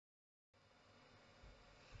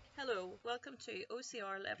Hello, welcome to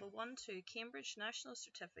OCR Level 1-2 Cambridge National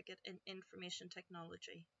Certificate in Information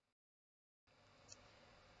Technology.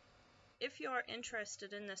 If you are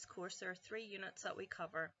interested in this course, there are 3 units that we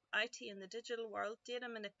cover: IT in the digital world, data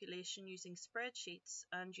manipulation using spreadsheets,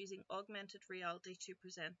 and using augmented reality to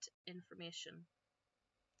present information.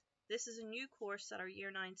 This is a new course that our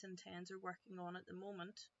Year 9s and 10s are working on at the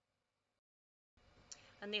moment.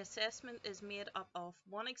 And the assessment is made up of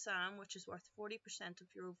 1 exam, which is worth 40% of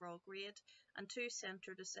your overall grade, and 2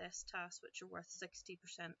 centred assessed tasks, which are worth 60%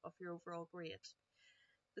 of your overall grade.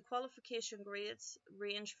 The qualification grades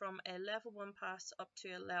range from a Level 1 pass up to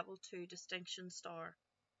a Level 2 distinction star.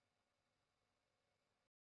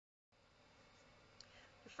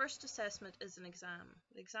 The first assessment is an exam.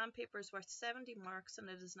 The exam paper is worth 70 marks and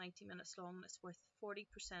it is 90 minutes long and it's worth 40%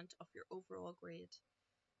 of your overall grade.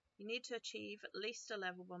 You need to achieve at least a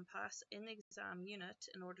Level 1 pass in the exam unit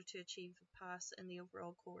in order to achieve a pass in the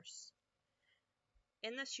overall course.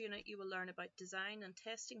 In this unit, you will learn about design and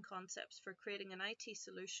testing concepts for creating an IT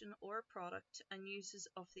solution or a product and uses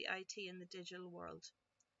of the IT in the digital world.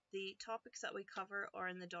 The topics that we cover are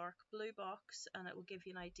in the dark blue box and it will give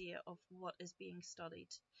you an idea of what is being studied.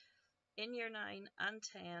 In Year 9 and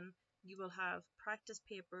 10, you will have practice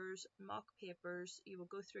papers, mock papers, you will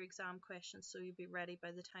go through exam questions so you'll be ready by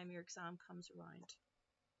the time your exam comes around.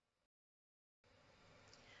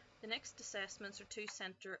 The next assessments are 2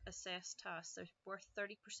 centre assessed tasks. They're worth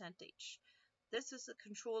 30% each. This is a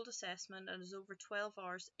controlled assessment and is over 12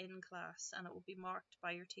 hours in class and it will be marked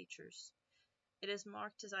by your teachers. It is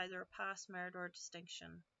marked as either a pass, merit or a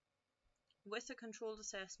distinction. With a controlled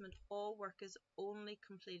assessment, all work is only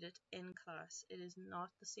completed in class. It is not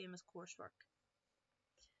the same as coursework.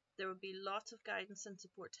 There will be lots of guidance and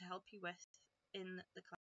support to help you with in the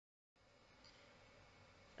class.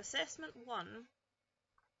 Assessment 1,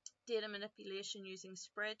 data manipulation using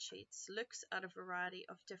spreadsheets, looks at a variety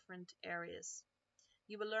of different areas.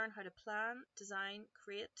 You will learn how to plan, design,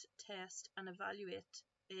 create, test and evaluate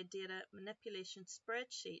a data manipulation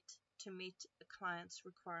spreadsheet to meet a client's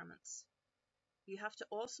requirements. You have to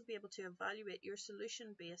also be able to evaluate your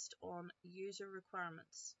solution based on user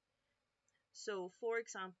requirements. So, for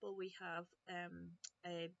example, we have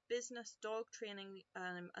a business dog training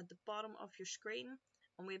at the bottom of your screen,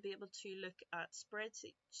 and we'll be able to look at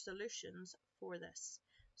spreadsheet solutions for this.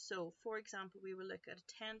 So, for example, we will look at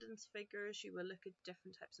attendance figures, you will look at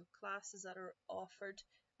different types of classes that are offered,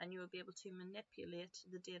 and you will be able to manipulate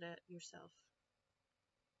the data yourself.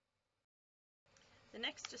 The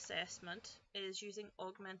next assessment is using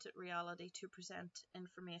augmented reality to present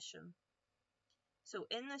information. So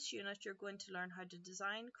in this unit, you're going to learn how to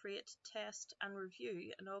design, create, test and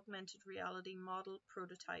review an augmented reality model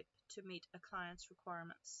prototype to meet a client's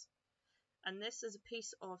requirements. And this is a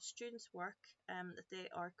piece of students' work that they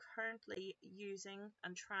are currently using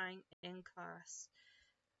and trying in class.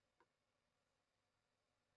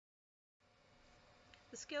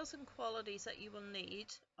 The skills and qualities that you will need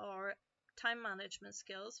are time management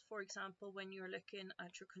skills. For example, when you're looking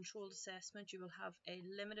at your controlled assessment, you will have a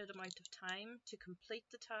limited amount of time to complete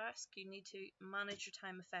the task. You need to manage your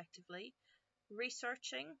time effectively.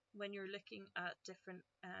 Researching, when you're looking at different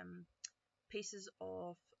pieces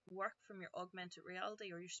of work from your augmented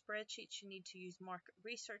reality or your spreadsheets, you need to use market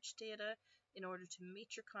research data in order to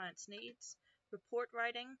meet your client's needs. Report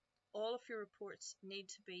writing, all of your reports need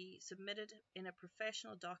to be submitted in a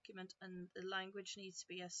professional document and the language needs to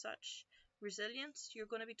be as such. Resilience, you're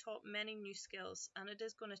going to be taught many new skills and it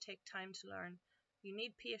is going to take time to learn. You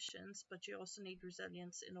need patience, but you also need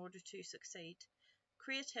resilience in order to succeed.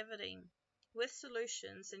 Creativity, with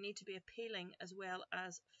solutions, they need to be appealing as well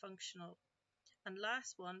as functional. And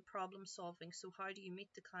last one, problem solving. So how do you meet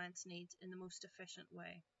the client's needs in the most efficient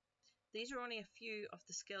way? These are only a few of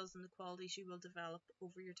the skills and the qualities you will develop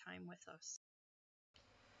over your time with us.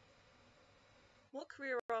 What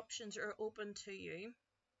career options are open to you?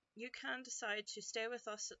 You can decide to stay with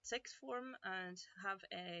us at sixth form and have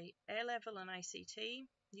a A-level in ICT.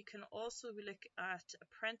 You can also look at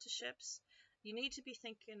apprenticeships. You need to be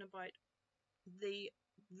thinking about the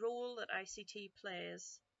role that ICT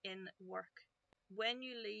plays in work. When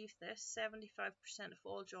you leave this, 75% of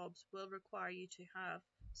all jobs will require you to have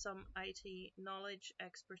some IT knowledge,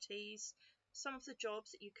 expertise. Some of the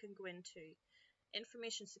jobs that you can go into: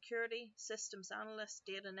 information security, systems analyst,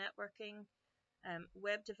 data networking,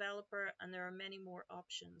 web developer, and there are many more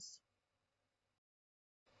options.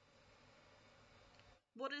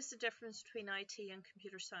 What is the difference between IT and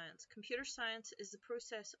computer science? Computer science is the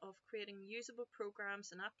process of creating usable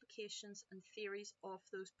programs and applications and theories of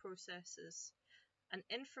those processes. And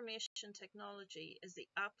information technology is the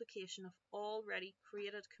application of already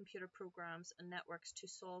created computer programs and networks to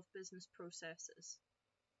solve business processes.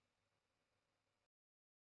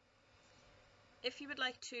 If you would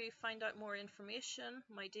like to find out more information,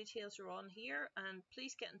 my details are on here, and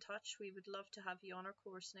please get in touch. We would love to have you on our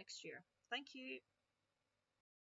course next year. Thank you.